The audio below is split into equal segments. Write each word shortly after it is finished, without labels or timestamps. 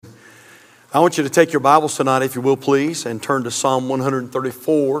I want you to take your Bibles tonight, if you will, please, and turn to Psalm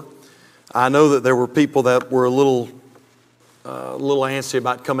 134. I know that there were people that were a little antsy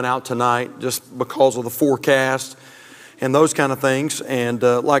about coming out tonight just because of the forecast and those kind of things. And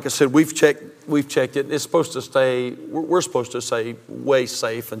like I said, we've checked it. It's supposed to stay. We're supposed to stay way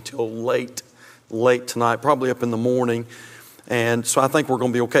safe until late tonight, probably up in the morning. And so I think we're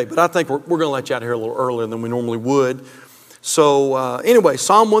going to be okay. But I think we're going to let you out here a little earlier than we normally would. So anyway,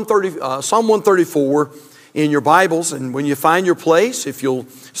 Psalm 134 in your Bibles, and when you find your place, if you'll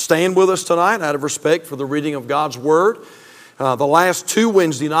stand with us tonight out of respect for the reading of God's Word. The last two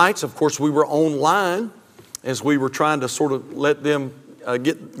Wednesday nights, of course, we were online as we were trying to sort of let them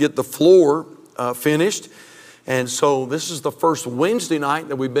get the floor finished. And so this is the first Wednesday night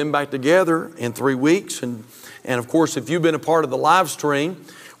that we've been back together in 3 weeks. And of course, if you've been a part of the live stream,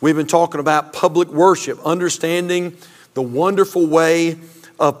 we've been talking about public worship, understanding the wonderful way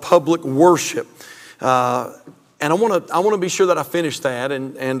of public worship. And I want to be sure that I finish that.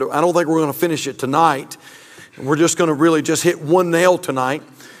 And I don't think we're going to finish it tonight. We're just going to really just hit one nail tonight.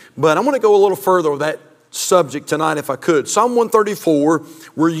 But I want to go a little further with that subject tonight if I could. Psalm 134,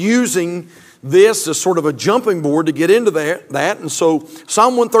 we're using this as sort of a jumping board to get into that. And so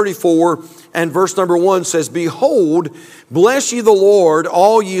Psalm 134 and verse number 1 says, "Behold, bless ye the Lord,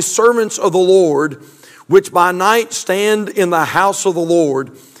 all ye servants of the Lord, which by night stand in the house of the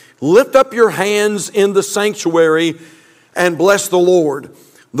Lord. Lift up your hands in the sanctuary and bless the Lord.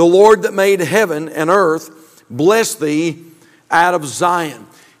 The Lord that made heaven and earth, bless thee out of Zion."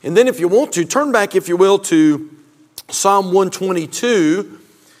 And then if you want to, turn back, if you will, to Psalm 122.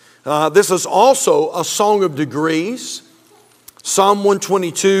 This is also a song of degrees. Psalm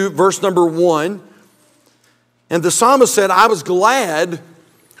 122, verse number 1. "And the psalmist said, I was glad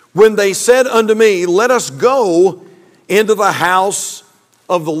when they said unto me, let us go into the house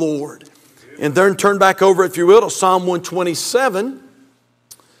of the Lord." And then turn back over, if you will, to Psalm 127.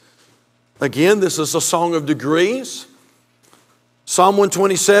 Again, this is a song of degrees. Psalm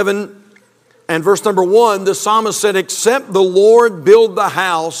 127 and verse number 1, the psalmist said, "Except the Lord build the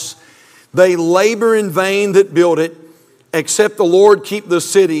house, they labor in vain that build it. Except the Lord keep the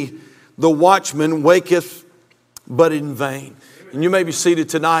city, the watchman waketh but in vain." And you may be seated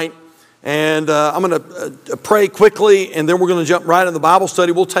tonight. And I'm going to pray quickly, and then we're going to jump right in the Bible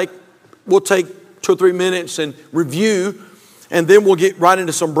study. We'll take 2 or 3 minutes and review, and then we'll get right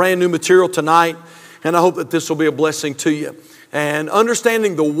into some brand new material tonight. And I hope that this will be a blessing to you. And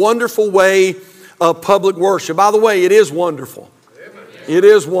understanding the wonderful way of public worship. By the way, it is wonderful. It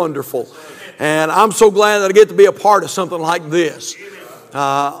is wonderful. And I'm so glad that I get to be a part of something like this.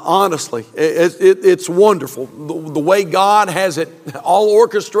 Honestly, it's wonderful. The way God has it all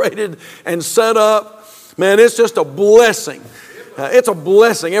orchestrated and set up, man, it's just a blessing. It's a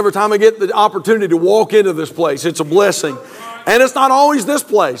blessing. Every time I get the opportunity to walk into this place, it's a blessing. And it's not always this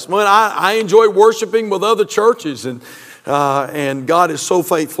place. Man, I enjoy worshiping with other churches, and God is so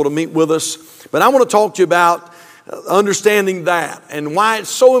faithful to meet with us. But I want to talk to you about understanding that and why it's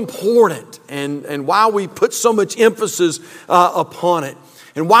so important, and why we put so much emphasis upon it,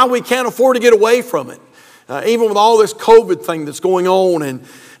 and why we can't afford to get away from it, even with all this COVID thing that's going on. And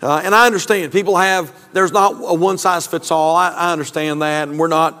I understand there's not a one size fits all. I understand that, and we're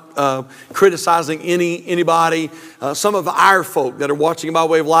not criticizing anybody. Some of our folk that are watching by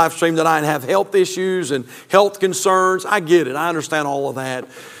way of live stream tonight have health issues and health concerns. I get it. I understand all of that.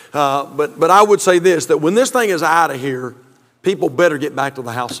 But I would say this, that when this thing is out of here, people better get back to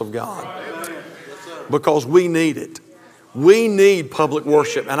the house of God, because we need it. We need public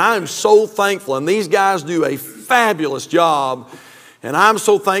worship. And I am so thankful. And these guys do a fabulous job. And I'm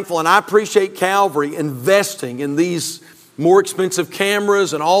so thankful. And I appreciate Calvary investing in these more expensive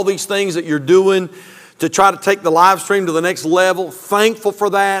cameras and all these things that you're doing to try to take the live stream to the next level. Thankful for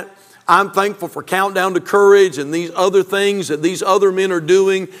that. I'm thankful for Countdown to Courage and these other things that these other men are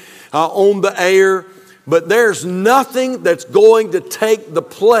doing on the air. But there's nothing that's going to take the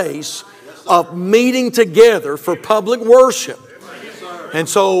place of meeting together for public worship. And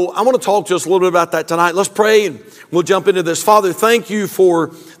so I want to talk just a little bit about that tonight. Let's pray and we'll jump into this. Father, thank you for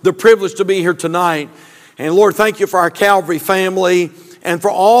the privilege to be here tonight. And Lord, thank you for our Calvary family and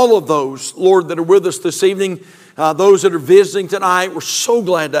for all of those, Lord, that are with us this evening. Those that are visiting tonight, we're so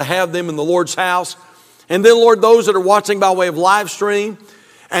glad to have them in the Lord's house. And then, Lord, those that are watching by way of live stream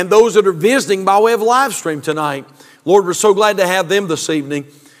and those that are visiting by way of live stream tonight, Lord, we're so glad to have them this evening.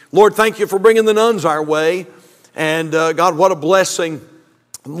 Lord, thank you for bringing the nuns our way. And God, what a blessing.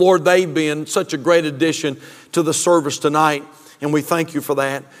 Lord, they've been such a great addition to the service tonight. And we thank you for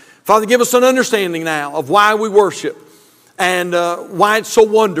that. Father, give us an understanding now of why we worship and why it's so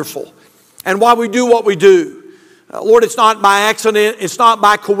wonderful. and why we do what we do. Lord, it's not by accident. It's not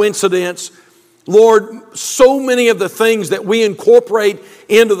by coincidence. Lord, so many of the things that we incorporate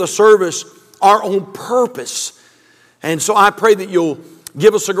into the service are on purpose. And so I pray that you'll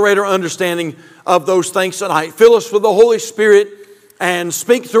give us a greater understanding of those things tonight. Fill us with the Holy Spirit and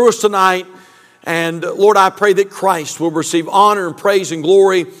speak through us tonight. And Lord, I pray that Christ will receive honor and praise and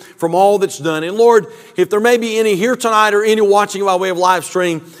glory from all that's done. And Lord, if there may be any here tonight or any watching by way of live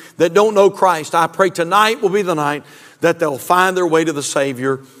stream that don't know Christ, I pray tonight will be the night that they'll find their way to the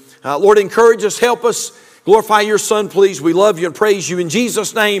Savior. Lord, encourage us, help us, glorify your Son, please. We love you and praise you. In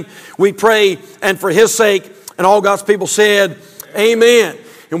Jesus' name we pray, and for His sake. And all God's people said, amen.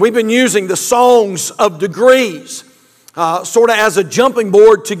 And we've been using the songs of degrees sort of as a jumping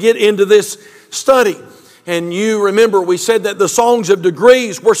board to get into this study. And you remember we said that the songs of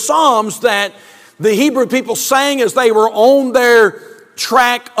degrees were psalms that the Hebrew people sang as they were on their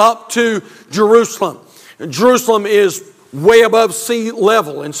track up to Jerusalem. And Jerusalem is way above sea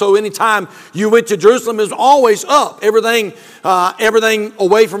level, and so anytime you went to Jerusalem, it was always up. Everything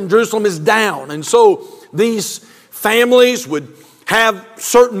away from Jerusalem is down. And so these families would have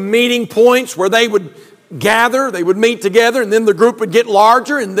certain meeting points where they would gather, they would meet together, and then the group would get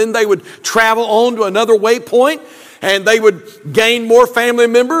larger, and then they would travel on to another waypoint, and they would gain more family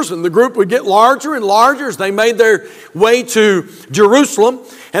members, and the group would get larger and larger as they made their way to Jerusalem.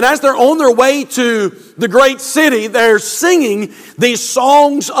 And as they're on their way to the great city, they're singing these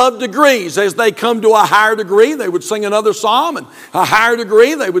songs of degrees. As they come to a higher degree, they would sing another psalm, and a higher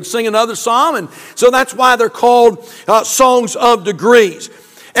degree, they would sing another psalm. And so that's why they're called songs of degrees.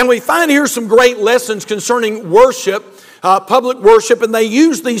 And we find here some great lessons concerning worship, public worship, and they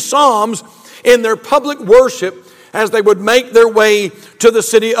use these psalms in their public worship as they would make their way to the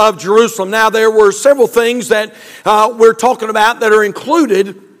city of Jerusalem. Now, there were several things that we're talking about that are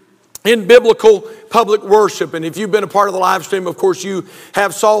included in biblical public worship. And if you've been a part of the live stream, of course, you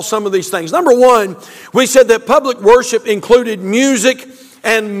have saw some of these things. Number one, we said that public worship included music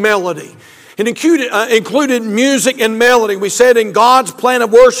and melody. It included music and melody. We said in God's plan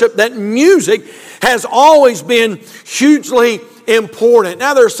of worship that music has always been hugely important.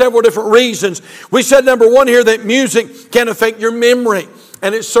 Now, there are several different reasons. We said, number one here, that music can affect your memory,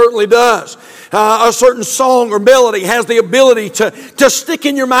 and it certainly does. A certain song or melody has the ability to stick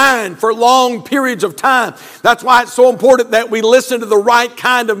in your mind for long periods of time. That's why it's so important that we listen to the right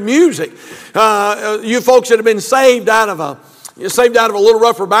kind of music. You folks that have been saved out of a little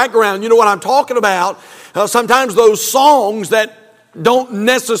rougher background, you know what I'm talking about. Sometimes those songs that don't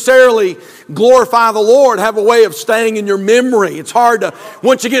necessarily glorify the Lord have a way of staying in your memory. It's hard to,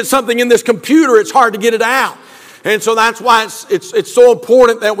 once you get something in this computer, it's hard to get it out. And so that's why it's so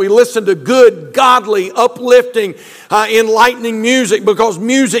important that we listen to good, godly, uplifting, enlightening music, because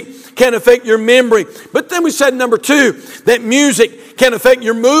music can affect your memory. But then we said, number two, that music can affect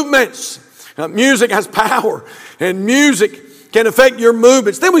your movements. Music has power, and music can affect your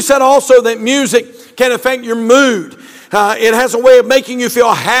movements. Then we said also that music can affect your mood. It has a way of making you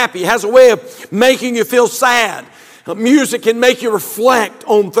feel happy. It has a way of making you feel sad. Music can make you reflect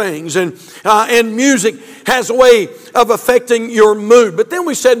on things, and music has a way of affecting your mood. But then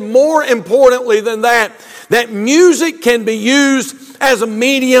we said, more importantly than that, that music can be used as a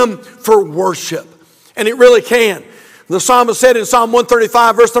medium for worship. And it really can. The psalmist said in Psalm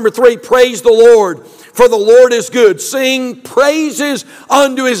 135, verse number 3, "Praise the Lord, for the Lord is good. Sing praises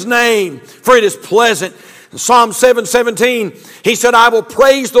unto His name, for it is pleasant." In Psalm 7:17, he said, "I will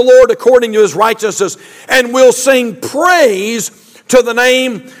praise the Lord according to His righteousness, and will sing praise to the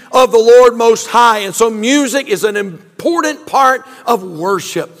name of the Lord Most High." And so music is an important part of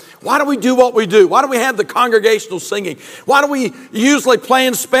worship. Why do we do what we do? Why do we have the congregational singing? Why do we usually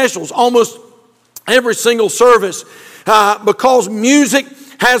plan specials almost every single service? Because music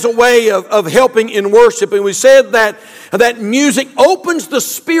has a way of helping in worship. And we said that music opens the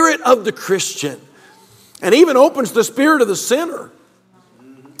spirit of the Christian, and even opens the spirit of the sinner.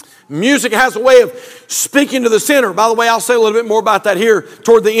 Music has a way of speaking to the sinner. By the way, I'll say a little bit more about that here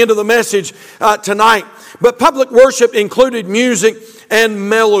toward the end of the message tonight. But public worship included music and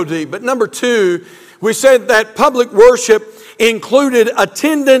melody. But number two, we said that public worship included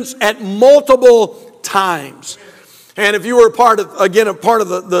attendance at multiple times. And if you were a part of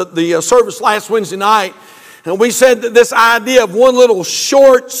the service last Wednesday night, and we said that this idea of one little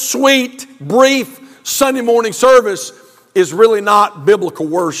short, sweet, brief Sunday morning service is really not biblical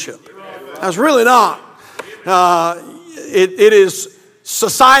worship. That's really not. It is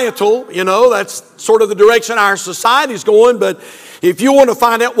societal, that's sort of the direction our society's going. But if you want to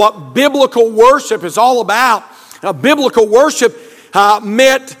find out what biblical worship is all about, biblical worship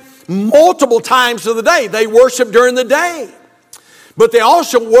meant multiple times of the day. They worship during the day, but they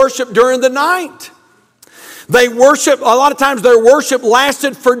also worship during the night. They worship, a lot of times their worship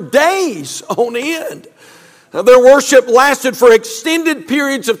lasted for days on end. Their worship lasted for extended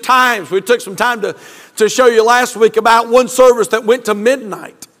periods of times. We took some time to show you last week about one service that went to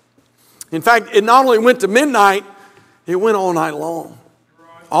midnight. In fact, it not only went to midnight, it went all night long.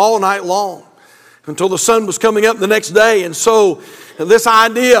 All night long. Until the sun was coming up the next day. And so this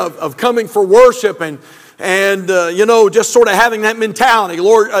idea of coming for worship and just sort of having that mentality.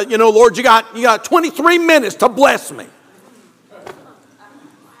 Lord, Lord, you got 23 minutes to bless me.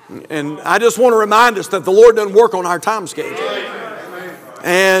 And I just want to remind us that the Lord doesn't work on our time schedule.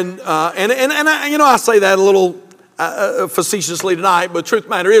 And I say that a little facetiously tonight, but the truth of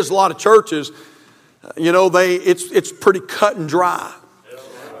the matter is a lot of churches, it's pretty cut and dry.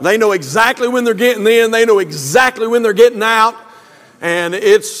 They know exactly when they're getting in. They know exactly when they're getting out. And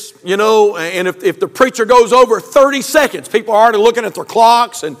it's, and if the preacher goes over 30 seconds, people are already looking at their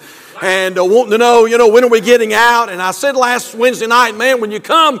clocks and wanting to know, when are we getting out? And I said last Wednesday night, man, when you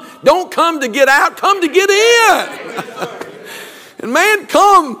come, don't come to get out, come to get in. And man,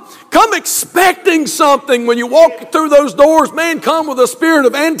 come expecting something when you walk through those doors. Man, come with a spirit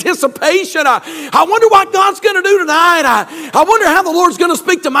of anticipation. I wonder what God's going to do tonight. I wonder how the Lord's going to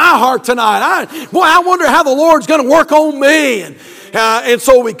speak to my heart tonight. I wonder how the Lord's going to work on me. And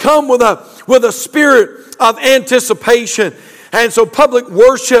so we come with a spirit of anticipation. And so public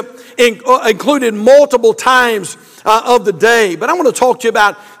worship included multiple times of the day. But I want to talk to you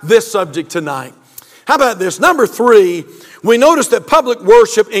about this subject tonight. How about this? Number 3, we notice that public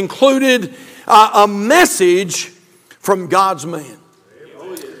worship included a message from God's man.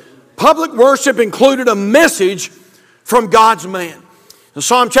 Public worship included a message from God's man. In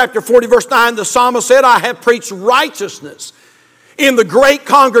Psalm chapter 40, verse 9, the psalmist said, I have preached righteousness in the great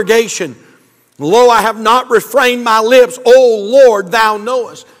congregation. Lo, I have not refrained my lips. O Lord, thou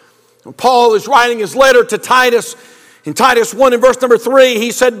knowest. Paul is writing his letter to Titus. In Titus 1 and verse number 3,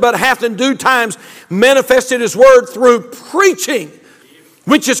 he said, but hath in due times manifested his word through preaching,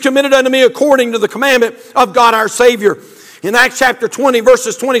 which is committed unto me according to the commandment of God our Savior. In Acts chapter 20,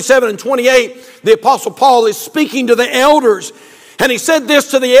 verses 27 and 28, the Apostle Paul is speaking to the elders. And he said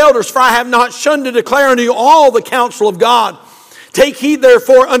this to the elders, for I have not shunned to declare unto you all the counsel of God. Take heed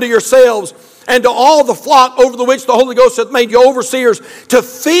therefore unto yourselves and to all the flock over the which the Holy Ghost hath made you overseers, to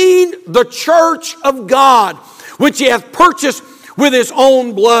feed the church of God, which he hath purchased with his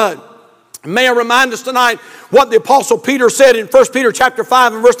own blood. May I remind us tonight what the Apostle Peter said in 1 Peter chapter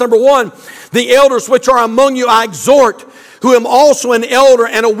 5 and verse number 1. The elders which are among you I exhort, who am also an elder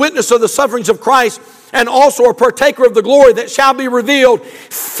and a witness of the sufferings of Christ, and also a partaker of the glory that shall be revealed.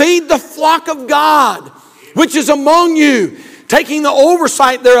 Feed the flock of God, which is among you, taking the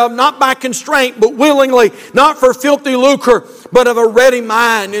oversight thereof, not by constraint, but willingly, not for filthy lucre, but of a ready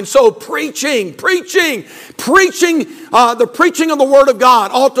mind. And so the preaching of the Word of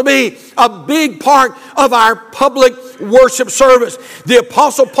God ought to be a big part of our public worship service. The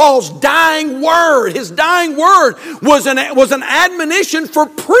Apostle Paul's dying word, his dying word was an admonition for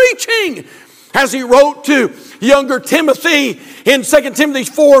preaching. As he wrote to younger Timothy in 2 Timothy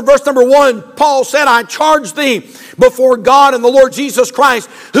 4, verse number 1, Paul said, I charge thee before God and the Lord Jesus Christ,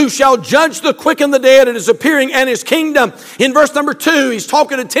 who shall judge the quick and the dead at his appearing and his kingdom. In verse number 2, he's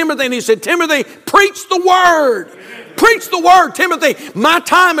talking to Timothy and he said, Timothy, preach the word. Preach the word, Timothy. My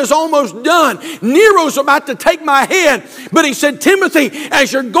time is almost done. Nero's about to take my head. But he said, Timothy,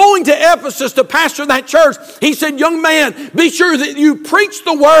 as you're going to Ephesus to pastor that church, he said, young man, be sure that you preach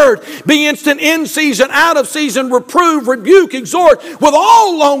the word. Be instant in season, out of season, reprove, rebuke, exhort with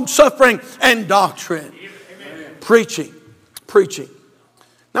all long suffering and doctrine. Amen. Preaching.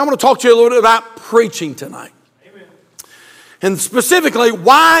 Now I want to talk to you a little bit about preaching tonight. Amen. And specifically,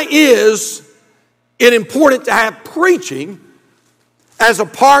 why is it's important to have preaching as a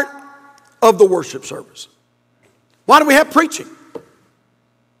part of the worship service? Why do we have preaching?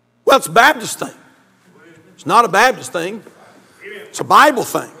 Well, it's a Baptist thing. It's not a Baptist thing. It's a Bible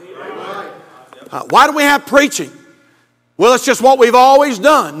thing. Why do we have preaching? Well, it's just what we've always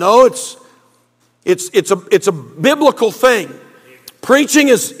done. No, it's a biblical thing. Preaching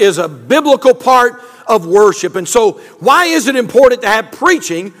is a biblical part of worship. And so why is it important to have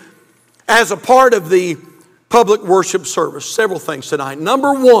preaching as a part of the public worship service? Several things tonight.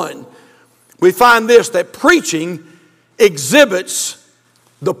 Number 1, we find this, that preaching exhibits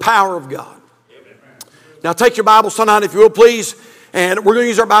the power of God. Now take your Bibles tonight, if you will, please. And we're going to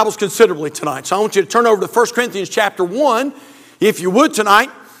use our Bibles considerably tonight. So I want you to turn over to 1 Corinthians chapter 1, if you would tonight.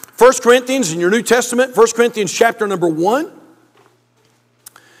 1 Corinthians in your New Testament, 1 Corinthians chapter number 1.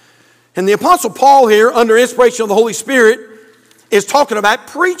 And the Apostle Paul here, under inspiration of the Holy Spirit, is talking about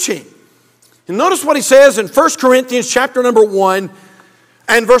preaching. And notice what he says in 1 Corinthians chapter number 1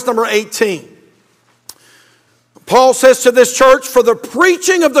 and verse number 18. Paul says to this church, "For the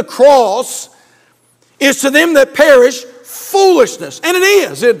preaching of the cross is to them that perish foolishness." And it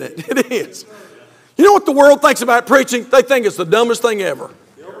is, isn't it? It is. You know what the world thinks about preaching? They think it's the dumbest thing ever.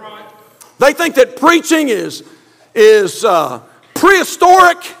 They think that preaching is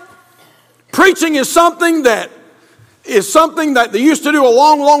prehistoric. Preaching is something that they used to do a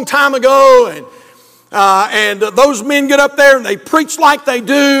long, long time ago, and those men get up there and they preach like they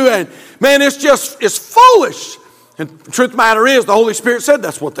do, and man, it's foolish. And the truth of the matter is, the Holy Spirit said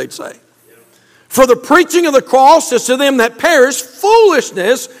that's what they'd say. For the preaching of the cross is to them that perish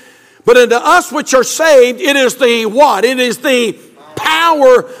foolishness, but unto us which are saved, it is the what? It is the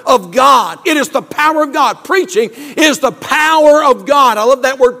power of God. It is the power of God. Preaching is the power of God. I love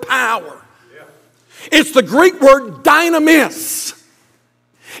that word, power. It's the Greek word dynamis.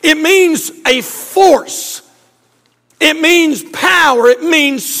 It means a force. It means power. It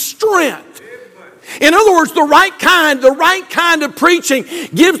means strength. In other words, the right kind of preaching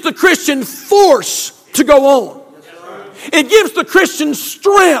gives the Christian force to go on. It gives the Christian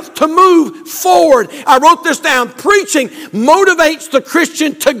strength to move forward. I wrote this down. Preaching motivates the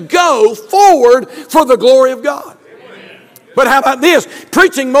Christian to go forward for the glory of God. But how about this?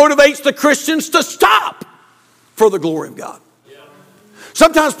 Preaching motivates the Christians to stop for the glory of God.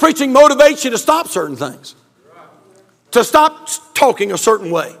 Sometimes preaching motivates you to stop certain things. To stop talking a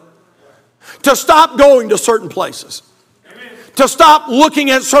certain way. To stop going to certain places. To stop looking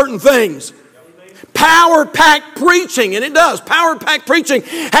at certain things. Power-packed preaching, and it does. Power-packed preaching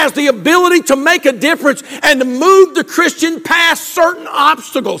has the ability to make a difference and to move the Christian past certain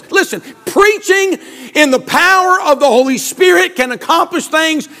obstacles. Listen, preaching in the power of the Holy Spirit can accomplish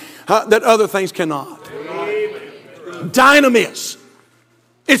things that other things cannot. Dynamis.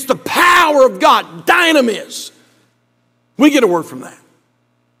 It's the power of God. Dynamis. We get a word from that.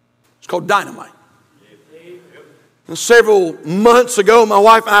 It's called dynamite. And several months ago, my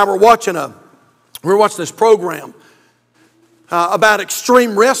wife and I were watching this program about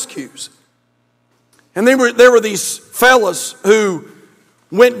extreme rescues. And there were these fellas who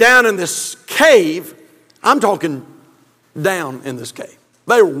went down in this cave. I'm talking down in this cave.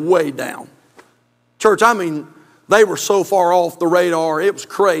 They were way down. Church, I mean, they were so far off the radar. It was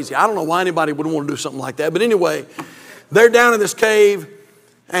crazy. I don't know why anybody would want to do something like that. But anyway, they're down in this cave,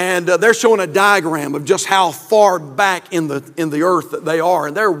 and they're showing a diagram of just how far back in the earth that they are.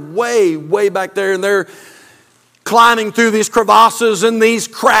 And they're way, way back there, and they're climbing through these crevasses and these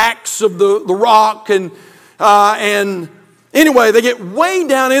cracks of the rock. And anyway, they get way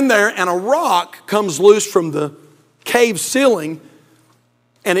down in there, and a rock comes loose from the cave ceiling,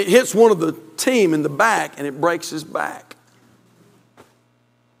 and it hits one of the team in the back, and it breaks his back.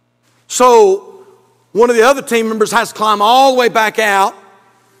 So one of the other team members has to climb all the way back out.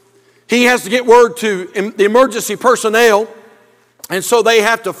 He has to get word to the emergency personnel, and so they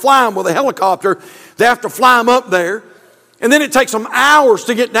have to fly him with a helicopter. They have to fly him up there, and then it takes them hours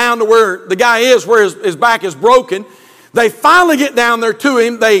to get down to where the guy is, where his back is broken. They finally get down there to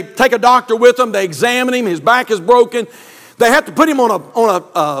him. They take a doctor with them. They examine him. His back is broken. They have to put him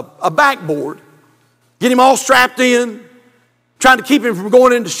on a backboard, get him all strapped in, trying to keep him from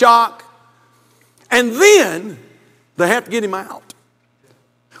going into shock. And then they have to get him out.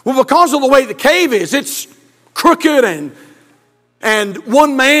 Well, because of the way the cave is, it's crooked and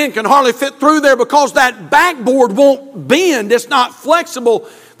one man can hardly fit through there because that backboard won't bend. It's not flexible.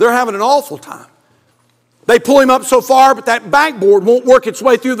 They're having an awful time. They pull him up so far, but that backboard won't work its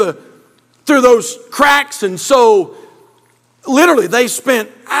way through those cracks. And so literally they spent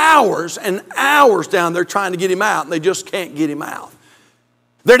hours and hours down there trying to get him out, and they just can't get him out.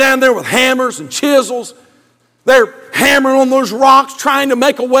 They're down there with hammers and chisels. They're hammering on those rocks trying to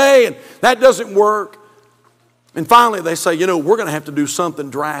make a way, and that doesn't work. And finally they say, we're going to have to do something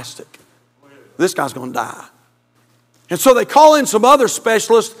drastic. This guy's going to die. And so they call in some other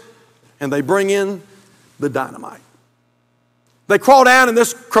specialists, and they bring in the dynamite. They crawl down in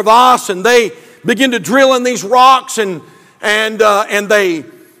this crevasse, and they begin to drill in these rocks, and they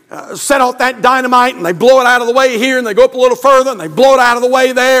set off that dynamite, and they blow it out of the way here, and they go up a little further, and they blow it out of the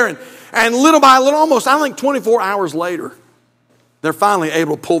way there, and little by little, almost, I think 24 hours later, they're finally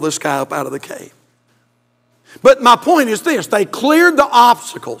able to pull this guy up out of the cave. But my point is this: they cleared the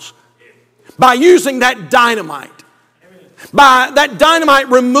obstacles by using that dynamite. By that dynamite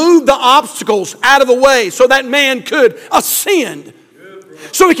removed the obstacles out of the way so that man could ascend,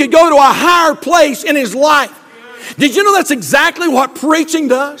 so he could go to a higher place in his life. Did you know that's exactly what preaching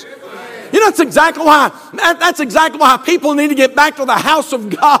does? You know, that's exactly why people need to get back to the house of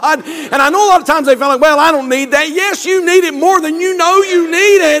God. And I know a lot of times they feel like, well, I don't need that. Yes, you need it more than you know you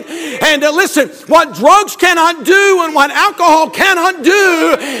need it. And listen, what drugs cannot do and what alcohol cannot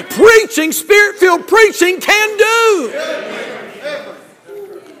do, preaching, Spirit-filled preaching can do.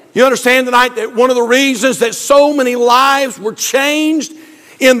 You understand tonight that one of the reasons that so many lives were changed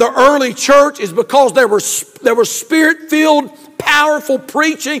in the early church is because there was Spirit-filled, powerful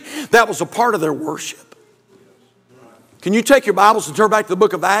preaching that was a part of their worship. Can you take your Bibles and turn back to the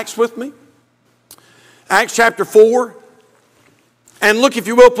book of Acts with me? Acts chapter 4. And look, if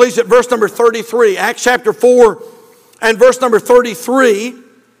you will, please, at verse number 33. Acts chapter 4 and verse number 33.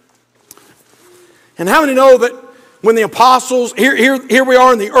 And how many know that when the apostles, here we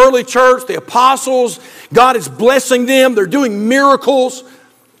are in the early church, the apostles, God is blessing them, they're doing miracles.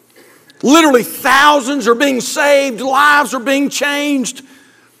 Literally thousands are being saved, lives are being changed.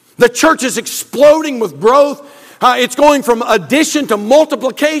 The church is exploding with growth. It's going from addition to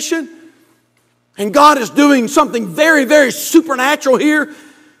multiplication. And God is doing something very, very supernatural here.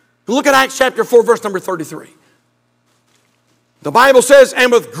 Look at Acts chapter 4, verse number 33. The Bible says,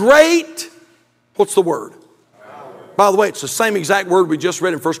 and with great, what's the word? Power. By the way, it's the same exact word we just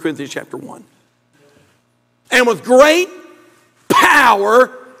read in 1 Corinthians chapter 1. And with great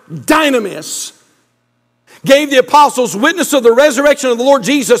power, dynamis, gave the apostles witness of the resurrection of the Lord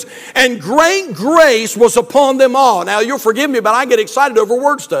Jesus, and great grace was upon them all. Now, you'll forgive me, but I get excited over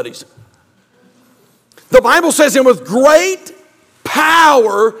word studies. The Bible says, and with great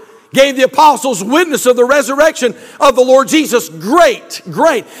power gave the apostles witness of the resurrection of the Lord Jesus. Great.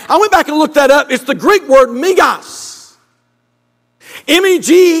 I went back and looked that up. It's the Greek word megas.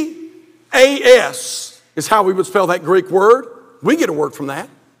 M-E-G-A-S is how we would spell that Greek word. We get a word from that.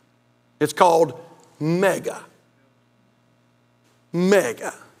 It's called mega.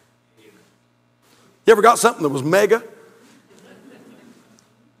 Mega. You ever got something that was mega?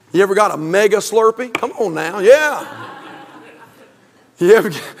 You ever got a mega Slurpee? Come on now, yeah. You ever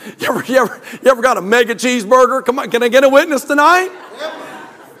got a mega cheeseburger? Come on, can I get a witness tonight?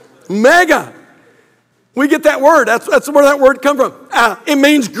 Mega. We get that word. That's where that word comes from. It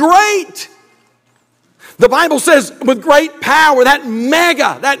means great. The Bible says with great power, that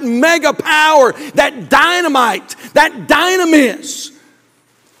mega power, that dynamite, that dynamis,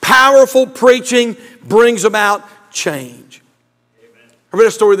 powerful preaching brings about change. I read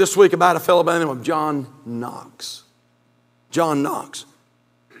a story this week about a fellow by the name of John Knox. John Knox.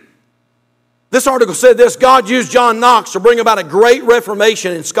 This article said this: God used John Knox to bring about a great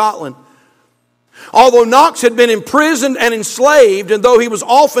reformation in Scotland. Although Knox had been imprisoned and enslaved, and though he was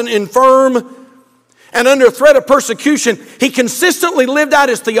often infirm and under threat of persecution, he consistently lived out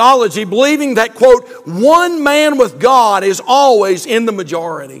his theology, believing that, quote, one man with God is always in the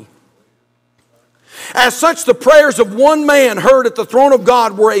majority. As such, the prayers of one man heard at the throne of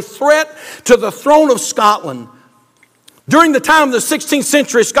God were a threat to the throne of Scotland. During the time of the 16th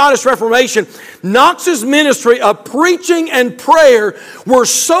century Scottish Reformation, Knox's ministry of preaching and prayer were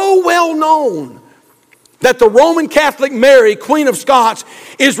so well known that the Roman Catholic Mary, Queen of Scots,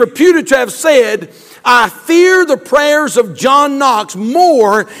 is reputed to have said, I fear the prayers of John Knox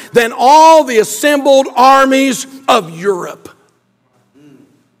more than all the assembled armies of Europe.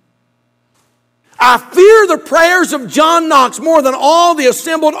 I fear the prayers of John Knox more than all the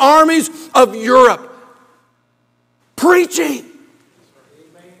assembled armies of Europe. Preaching.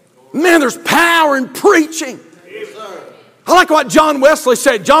 Man, there's power in preaching. I like what John Wesley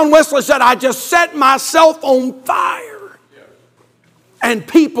said. John Wesley said, I just set myself on fire and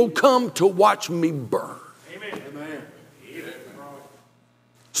people come to watch me burn. Amen.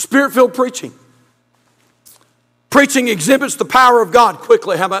 Spirit-filled preaching. Preaching exhibits the power of God.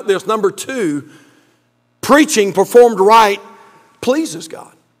 Quickly, how about this? Number 2, preaching performed right pleases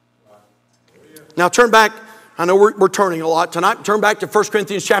God. Now turn back. I know we're turning a lot tonight. Turn back to 1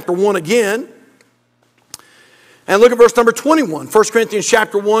 Corinthians chapter 1 again. And look at verse number 21. 1 Corinthians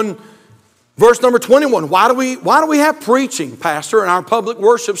chapter 1, verse number 21. Why do we have preaching, Pastor, in our public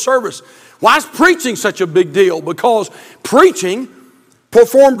worship service? Why is preaching such a big deal? Because preaching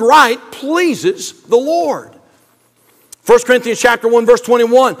performed right pleases the Lord. 1 Corinthians chapter 1, verse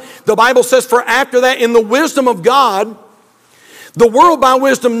 21. The Bible says, for after that, in the wisdom of God, the world by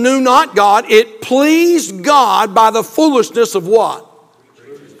wisdom knew not God. It pleased God by the foolishness of what?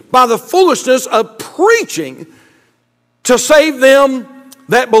 By the foolishness of preaching to save them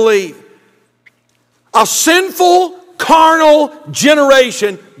that believe. A sinful, carnal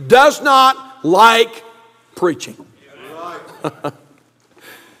generation does not like preaching.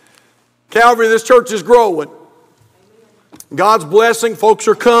 Calvary, this church is growing. God's blessing, folks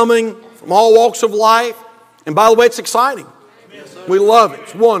are coming. from all walks of life. And by the way, it's exciting. We love it.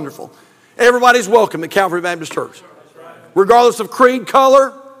 It's wonderful. Everybody's welcome at Calvary Baptist Church. Regardless of creed,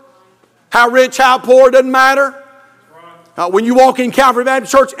 color, how rich, how poor, it doesn't matter. When you walk in Calvary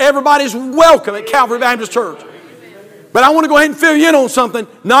Baptist Church, everybody's welcome at Calvary Baptist Church. But I want to go ahead and fill you in on something.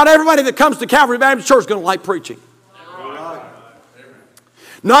 Not everybody that comes to Calvary Baptist Church is going to like preaching.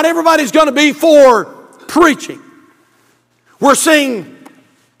 Not everybody's going to be for preaching. We're seeing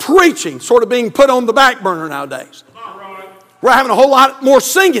preaching sort of being put on the back burner nowadays. We're having a whole lot more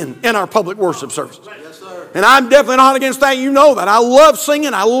singing in our public worship services. And I'm definitely not against that. You know that. I love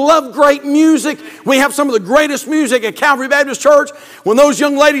singing. I love great music. We have some of the greatest music at Calvary Baptist Church. When those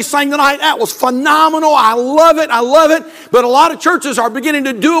young ladies sang tonight, that was phenomenal. I love it. I love it. But a lot of churches are beginning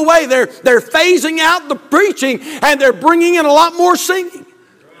to do away. They're phasing out the preaching and they're bringing in a lot more singing.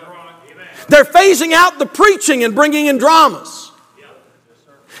 They're phasing out the preaching and bringing in dramas.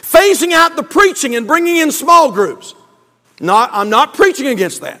 Phasing out the preaching and bringing in small groups. I'm not preaching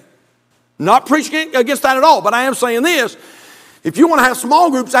against that. Not preaching against that at all, but I am saying this. If you want to have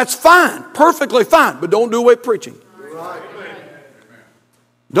small groups, that's fine, perfectly fine, but don't do away with preaching.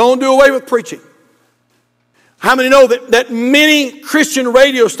 Don't do away with preaching. How many know that many Christian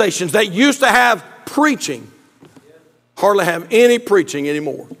radio stations that used to have preaching hardly have any preaching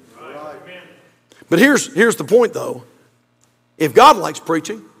anymore? But here's the point though. If God likes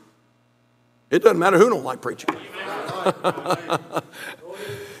preaching, it doesn't matter who don't like preaching.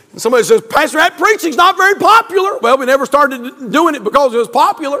 Somebody says, Pastor, that preaching's not very popular. Well, we never started doing it because it was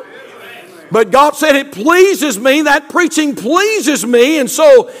popular. But God said it pleases me. That preaching pleases me. And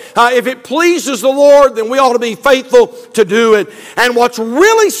so if it pleases the Lord, then we ought to be faithful to do it. And what's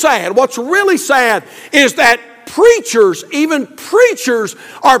really sad is that preachers, even preachers,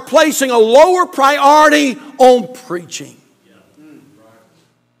 are placing a lower priority on preaching.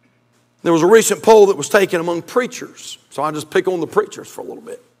 There was a recent poll that was taken among preachers. So I'll just pick on the preachers for a little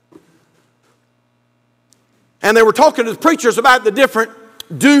bit. And they were talking to the preachers about the different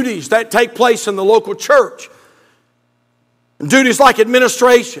duties that take place in the local church. And duties like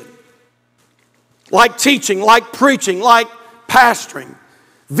administration, like teaching, like preaching, like pastoring,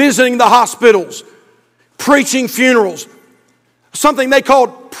 visiting the hospitals, preaching funerals. Something they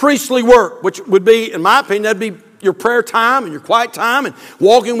called priestly work, which would be, in my opinion, that'd be your prayer time and your quiet time and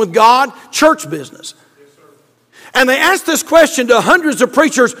walking with God, church business. And they asked this question to hundreds of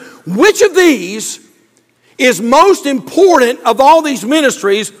preachers, which of these is most important of all these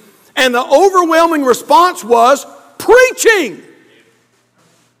ministries? And the overwhelming response was preaching.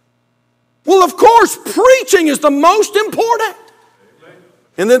 Well, of course, preaching is the most important.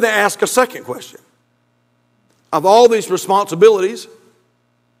 And then they ask a second question. Of all these responsibilities,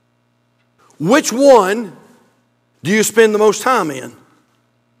 which one do you spend the most time in?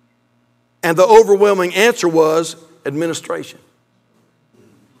 And the overwhelming answer was administration.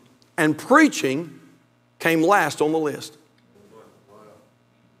 And preaching came last on the list.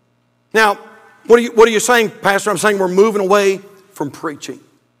 Now, what are you saying, Pastor? I'm saying we're moving away from preaching.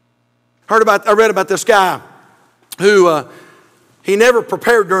 I read about this guy who he never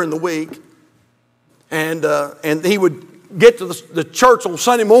prepared during the week, and he would get to the church on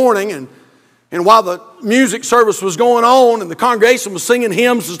Sunday morning, and while the music service was going on and the congregation was singing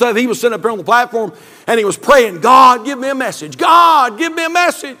hymns and stuff, he was sitting up here on the platform and he was praying, God, give me a message. God, give me a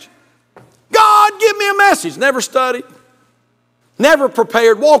message. God, give me a message. Never studied. Never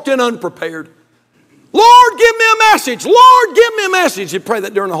prepared. Walked in unprepared. Lord, give me a message. Lord, give me a message. He'd pray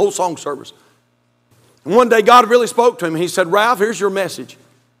that during the whole song service. And one day God really spoke to him. He said, Ralph, here's your message.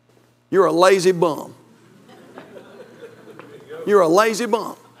 You're a lazy bum. You're a lazy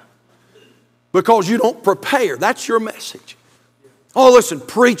bum. Because you don't prepare. That's your message. Oh, listen,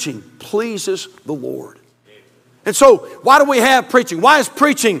 preaching pleases the Lord. And so, why do we have preaching? Why is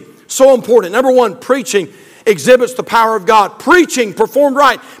preaching so important? Number one, preaching exhibits the power of God. Preaching, performed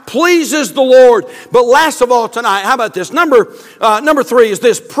right, pleases the Lord. But last of all tonight, how about this? Number three is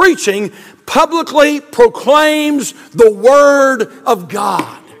this. Preaching publicly proclaims the Word of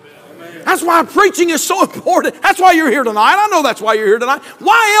God. That's why preaching is so important. That's why you're here tonight. I know that's why you're here tonight.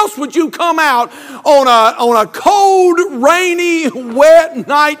 Why else would you come out on a cold, rainy, wet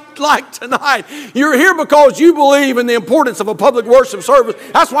night like tonight? You're here because you believe in the importance of a public worship service.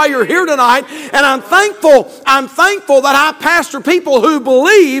 That's why you're here tonight. And I'm thankful that I pastor people who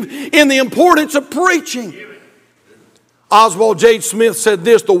believe in the importance of preaching. Oswald J. Smith said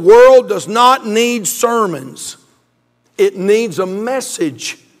this, the world does not need sermons. It needs a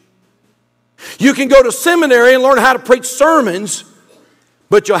message. You can go to seminary and learn how to preach sermons,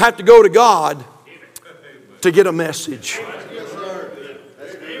 but you'll have to go to God to get a message.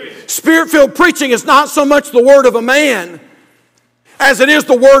 Spirit-filled preaching is not so much the word of a man as it is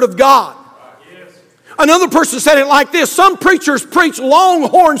the word of God. Another person said it like this: some preachers preach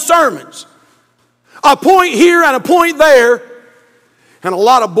longhorn sermons, a point here and a point there, and a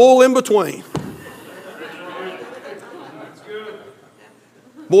lot of bull in between.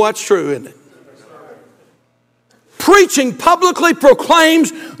 Boy, that's true, isn't it? Preaching publicly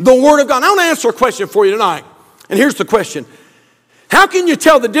proclaims the Word of God. I want to answer a question for you tonight. And here's the question: how can you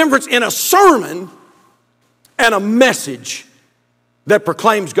tell the difference in a sermon and a message that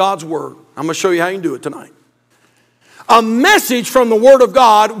proclaims God's Word? I'm going to show you how you can do it tonight. A message from the Word of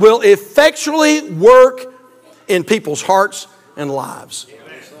God will effectually work in people's hearts and lives.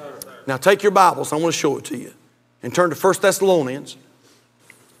 Now take your Bibles. I want to show it to you. And turn to 1 Thessalonians.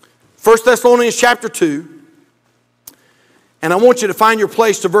 1 Thessalonians chapter 2. And I want you to find your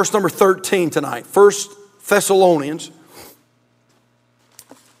place to verse number 13 tonight. 1 Thessalonians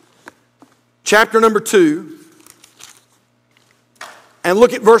chapter number 2. And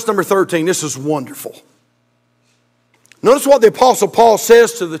look at verse number 13. This is wonderful. Notice what the Apostle Paul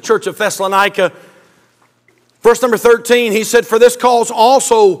says to the church of Thessalonica. Verse number 13, he said, "For this cause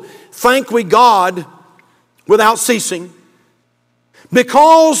also thank we God without ceasing,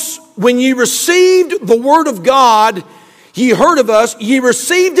 because when ye received the word of God, ye heard of us, ye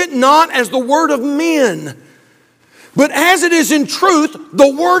received it not as the word of men, but as it is in truth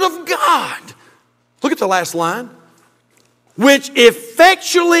the word of God." Look at the last line. "Which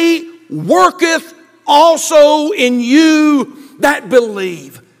effectually worketh also in you that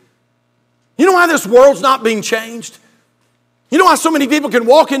believe." You know why this world's not being changed? You know why so many people can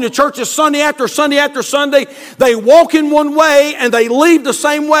walk into churches Sunday after Sunday after Sunday? They walk in one way and they leave the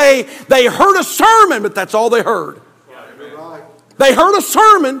same way. They heard a sermon, but that's all they heard. They heard a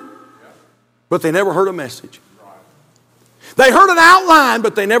sermon, but they never heard a message. They heard an outline,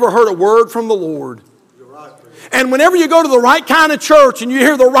 but they never heard a word from the Lord. And whenever you go to the right kind of church and you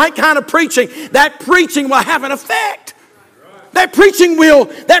hear the right kind of preaching, that preaching will have an effect. That preaching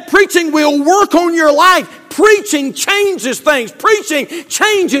will work on your life. Preaching changes things. Preaching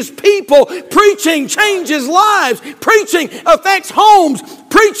changes people. Preaching changes lives. Preaching affects homes.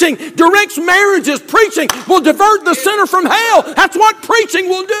 Preaching directs marriages. Preaching will divert the sinner from hell. That's what preaching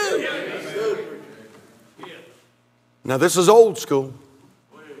will do. Now this is old school.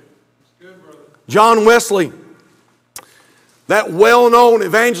 John Wesley, that well-known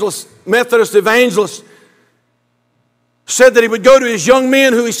evangelist, Methodist evangelist, said that he would go to his young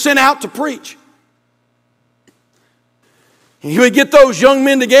men who he sent out to preach. He would get those young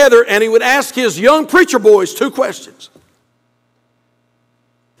men together and he would ask his young preacher boys 2 questions.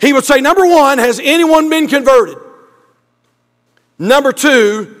 He would say, number 1, has anyone been converted? Number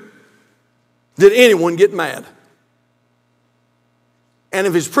 2, did anyone get mad? And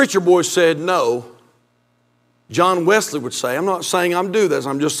if his preacher boys said no, John Wesley would say, I'm not saying I'm do this,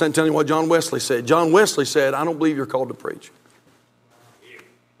 I'm just telling you what John Wesley said. John Wesley said, I don't believe you're called to preach.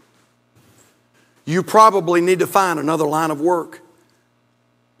 You probably need to find another line of work.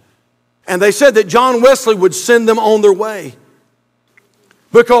 And they said that John Wesley would send them on their way.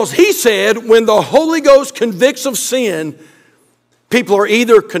 Because he said, when the Holy Ghost convicts of sin, people are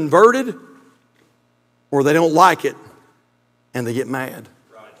either converted or they don't like it and they get mad.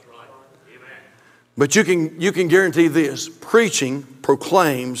 But you can guarantee this: preaching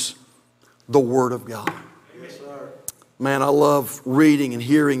proclaims the Word of God. Yes, sir. Man, I love reading and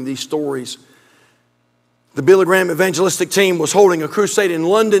hearing these stories. The Billy Graham evangelistic team was holding a crusade in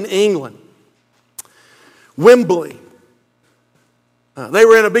London, England. Wembley. They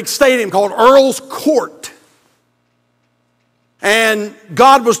were in a big stadium called Earl's Court. And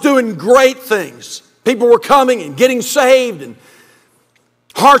God was doing great things. People were coming and getting saved, and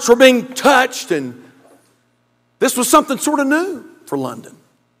hearts were being touched, and this was something sort of new for London.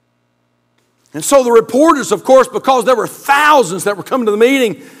 And so the reporters, of course, because there were thousands that were coming to the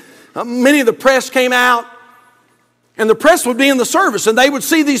meeting, many of the press came out, and the press would be in the service, and they would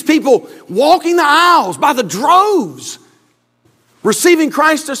see these people walking the aisles by the droves, receiving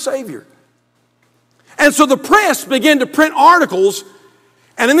Christ as Savior. And so the press began to print articles,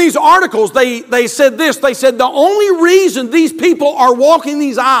 and in these articles they said this. They said the only reason these people are walking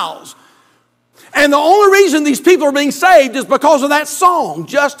these aisles and the only reason these people are being saved is because of that song,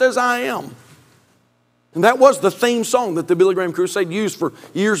 Just As I Am. And that was the theme song that the Billy Graham Crusade used for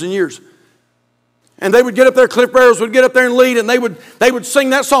years and years. And they would get up there, Cliff Barrows would get up there and lead, and they would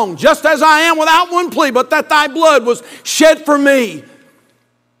sing that song, Just As I Am, without one plea, but that thy blood was shed for me.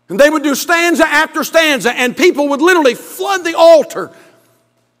 And they would do stanza after stanza, and people would literally flood the altar.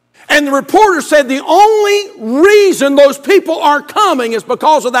 And the reporter said the only reason those people are coming is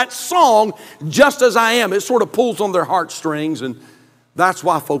because of that song, Just As I Am. It sort of pulls on their heartstrings, and that's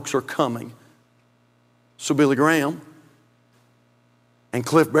why folks are coming. So Billy Graham and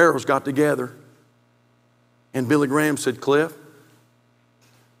Cliff Barrows got together. And Billy Graham said, Cliff,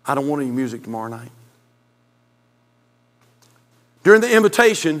 I don't want any music tomorrow night. During the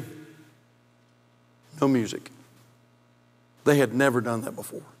invitation, no music. They had never done that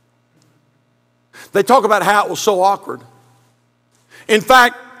before. They talk about how it was so awkward. In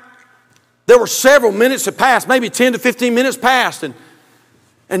fact, there were several minutes that passed, maybe 10 to 15 minutes passed, and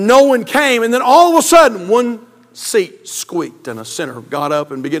no one came. And then all of a sudden, one seat squeaked, and a sinner got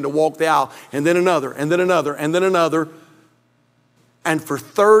up and began to walk the aisle, and then another, and then another, and then another. And for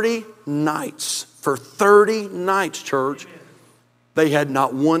 30 nights, church, they had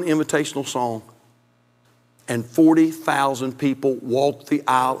not one invitational song. And 40,000 people walked the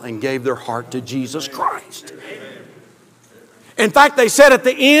aisle and gave their heart to Jesus Christ. In fact, they said at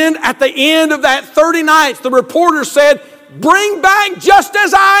the end of that 30 nights, the reporter said, bring back Just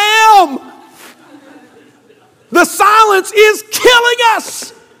As I Am. The silence is killing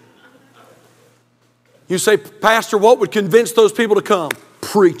us. You say, Pastor, what would convince those people to come?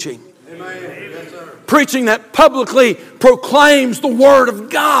 Preaching. Preaching that publicly proclaims the Word of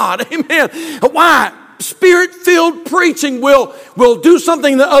God. Amen. Why? Spirit-filled preaching will do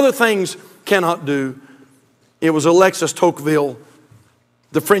something that other things cannot do. It was Alexis Tocqueville,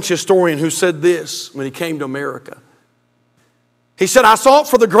 the French historian, who said this when he came to America. He said, I sought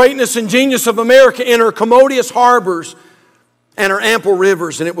for the greatness and genius of America in her commodious harbors and her ample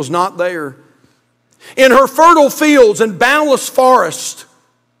rivers, and it was not there. In her fertile fields and boundless forests,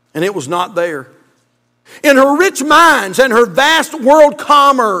 and it was not there. In her rich mines and her vast world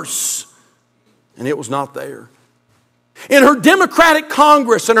commerce, and it was not there. In her democratic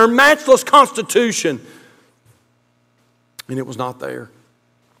Congress and her matchless Constitution, and it was not there.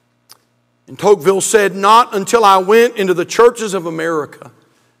 And Tocqueville said, not until I went into the churches of America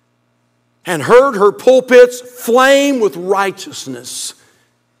and heard her pulpits flame with righteousness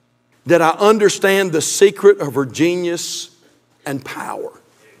did I understand the secret of her genius and power.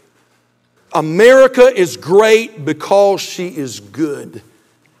 America is great because she is good.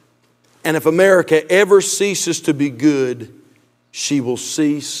 And if America ever ceases to be good, she will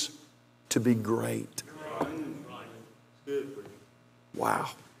cease to be great. Wow.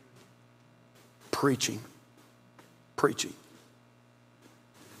 Preaching.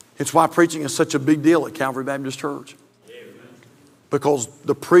 It's why preaching is such a big deal at Calvary Baptist Church. Because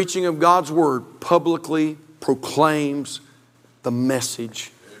the preaching of God's Word publicly proclaims the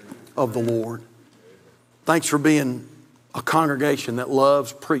message of the Lord. Thanks for being a congregation that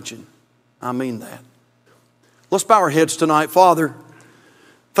loves preaching. I mean that. Let's bow our heads tonight. Father,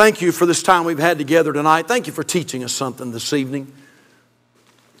 thank you for this time we've had together tonight. Thank you for teaching us something this evening.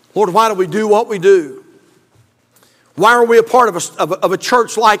 Lord, why do we do what we do? Why are we a part of a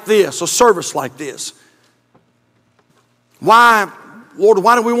church like this, a service like this? Why, Lord,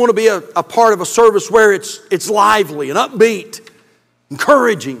 why do we want to be a part of a service where it's lively and upbeat,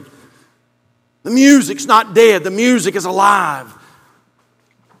 encouraging? The music's not dead. The music is alive.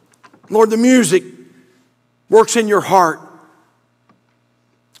 Lord, the music works in your heart.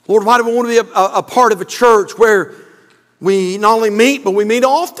 Lord, why do we want to be a part of a church where we not only meet, but we meet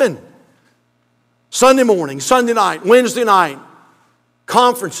often? Sunday morning, Sunday night, Wednesday night,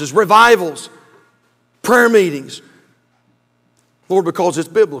 conferences, revivals, prayer meetings. Lord, because it's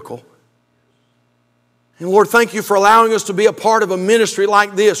biblical. And Lord, thank you for allowing us to be a part of a ministry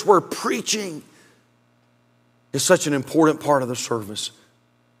like this where preaching is such an important part of the service.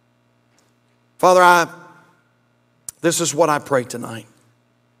 Father, this is what I pray tonight.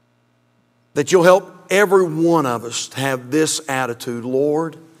 That you'll help every one of us to have this attitude.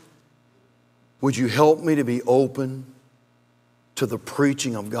 Lord, would you help me to be open to the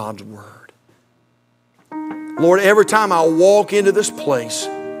preaching of God's Word? Lord, every time I walk into this place,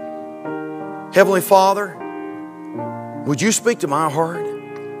 Heavenly Father, would you speak to my heart?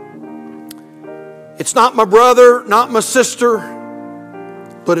 It's not my brother, not my sister,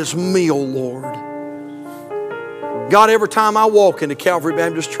 but it's me, oh Lord. God, every time I walk into Calvary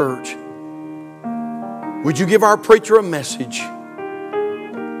Baptist Church, would you give our preacher a message?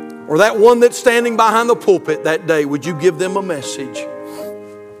 Or that one that's standing behind the pulpit that day, would you give them a message?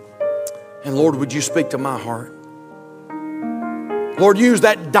 And Lord, would you speak to my heart? Lord, use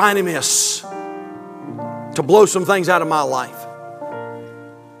that dynamis to blow some things out of my life,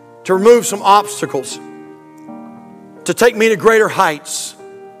 to remove some obstacles, to take me to greater heights.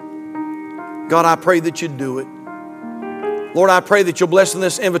 God, I pray that you'd do it. Lord, I pray that you'll bless in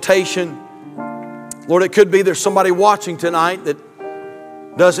this invitation. Lord, it could be there's somebody watching tonight that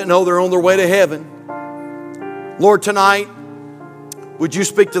doesn't know they're on their way to heaven. Lord, tonight, would you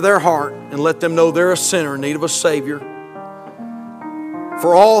speak to their heart and let them know they're a sinner in need of a Savior?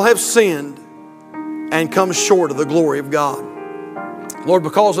 For all have sinned and come short of the glory of God. Lord,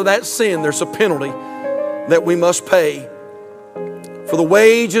 because of that sin, there's a penalty that we must pay. For the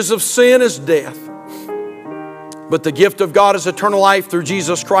wages of sin is death, but the gift of God is eternal life through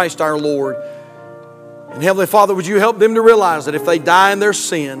Jesus Christ our Lord. And Heavenly Father, would you help them to realize that if they die in their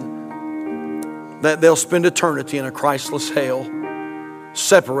sin, that they'll spend eternity in a Christless hell,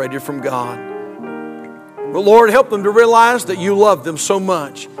 separated from God. But Lord, help them to realize that you love them so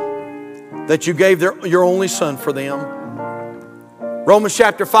much that you gave your only Son for them. Romans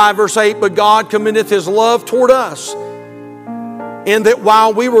chapter 5 verse 8, but God commendeth His love toward us, in that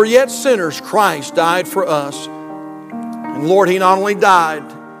while we were yet sinners, Christ died for us. And Lord, He not only died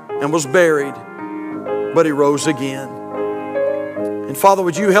and was buried, but He rose again. And Father,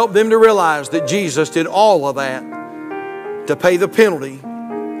 would you help them to realize that Jesus did all of that to pay the penalty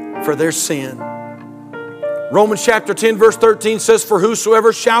for their sin. Romans chapter 10 verse 13 says, for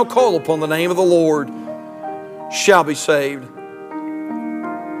whosoever shall call upon the name of the Lord shall be saved.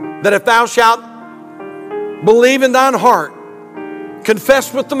 That if thou shalt believe in thine heart,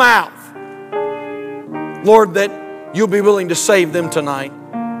 confess with the mouth, Lord, that you'll be willing to save them tonight.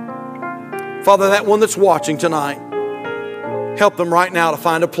 Father, that one that's watching tonight, help them right now to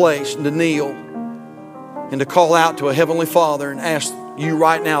find a place and to kneel and to call out to a Heavenly Father and ask you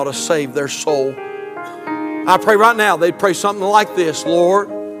right now to save their soul. I pray right now they'd pray something like this: Lord,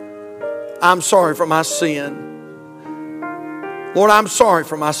 I'm sorry for my sin. Lord, I'm sorry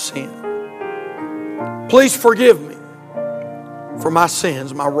for my sin. Please forgive me for my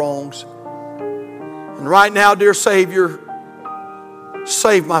sins, my wrongs. And right now, dear Savior,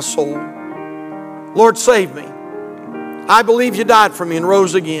 save my soul. Lord, save me. I believe you died for me and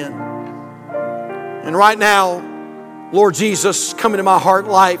rose again. And right now, Lord Jesus, come into my heart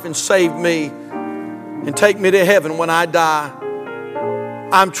and life and save me and take me to heaven when I die.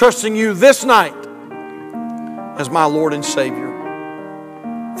 I'm trusting you this night as my Lord and Savior.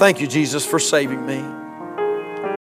 Thank you, Jesus, for saving me.